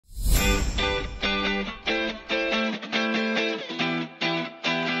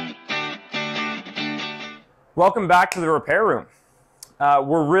Welcome back to the repair room.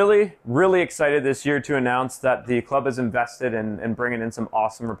 We're really excited this year to announce that the club has invested in bringing in some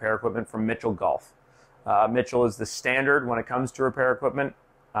awesome repair equipment from Mitchell Golf. Mitchell is the standard when it comes to repair equipment.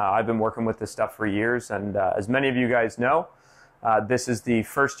 I've been working with this stuff for years, and as many of you guys know, this is the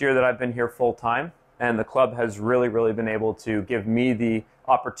first year that I've been here full time, and the club has really been able to give me the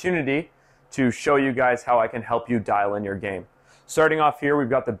opportunity to show you guys how I can help you dial in your game. Starting off here, we've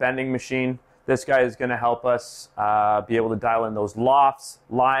got the bending machine. This guy is going to help us be able to dial in those lofts,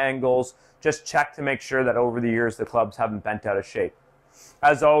 lie angles, just check to make sure that over the years the clubs haven't bent out of shape.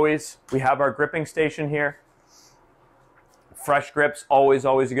 As always, we have our gripping station here. Fresh grips, always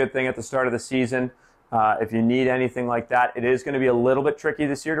a good thing at the start of the season. If you need anything like that, it is going to be a little bit tricky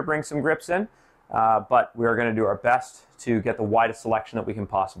this year to bring some grips in, but we are going to do our best to get the widest selection that we can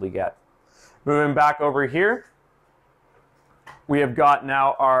possibly get. Moving back over here, we have got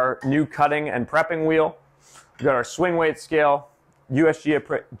now our new cutting and prepping wheel. We've got our swing weight scale,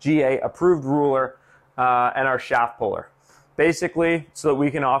 USGA approved ruler, and our shaft puller. Basically, so that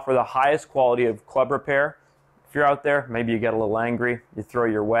we can offer the highest quality of club repair. If you're out there, maybe you get a little angry, you throw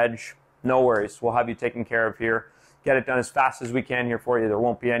your wedge, no worries. We'll have you taken care of here. Get it done as fast as we can here for you. There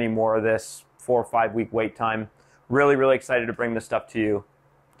won't be any more of this 4 or 5 week wait time. Really excited to bring this stuff to you.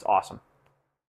 It's awesome.